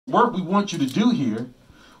work we want you to do here.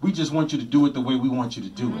 We just want you to do it the way we want you to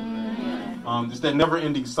do it. It's that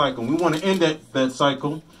never-ending cycle. We want to end that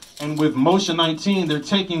cycle. And with Motion 19, they're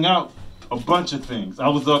taking out a bunch of things. I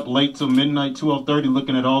was up late till midnight, 12:30,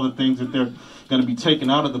 looking at all the things that they're going to be taken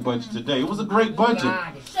out of the budget today. It was a great budget.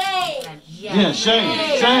 Shame. Yeah, shame.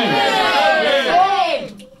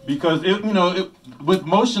 Because with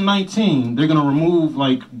Motion 19, they're going to remove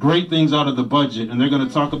like great things out of the budget, and they're going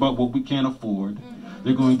to talk about what we can't afford.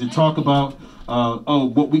 They're going to talk about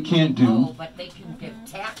what we can't do. Oh, but they can give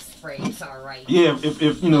tax breaks, all right. Yeah,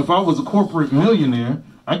 if I was a corporate millionaire,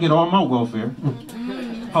 I get all my welfare.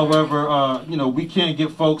 However, we can't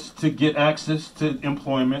get folks to get access to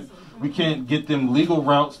employment. We can't get them legal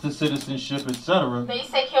routes to citizenship, etc.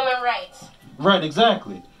 Basic human rights. Right,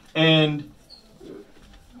 exactly. And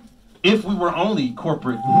if we were only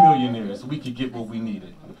corporate millionaires, we could get what we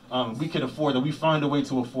needed. We could afford that. We find a way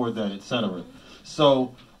to afford that, etc.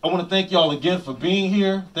 So I want to thank y'all again for being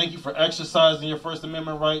here. Thank you for exercising your First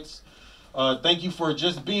Amendment rights. Thank you for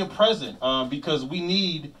just being present because we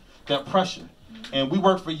need that pressure. And we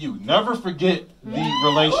work for you. Never forget the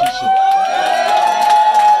relationship.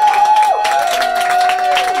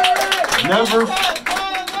 Never.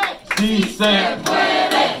 Si se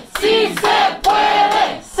puede. Si se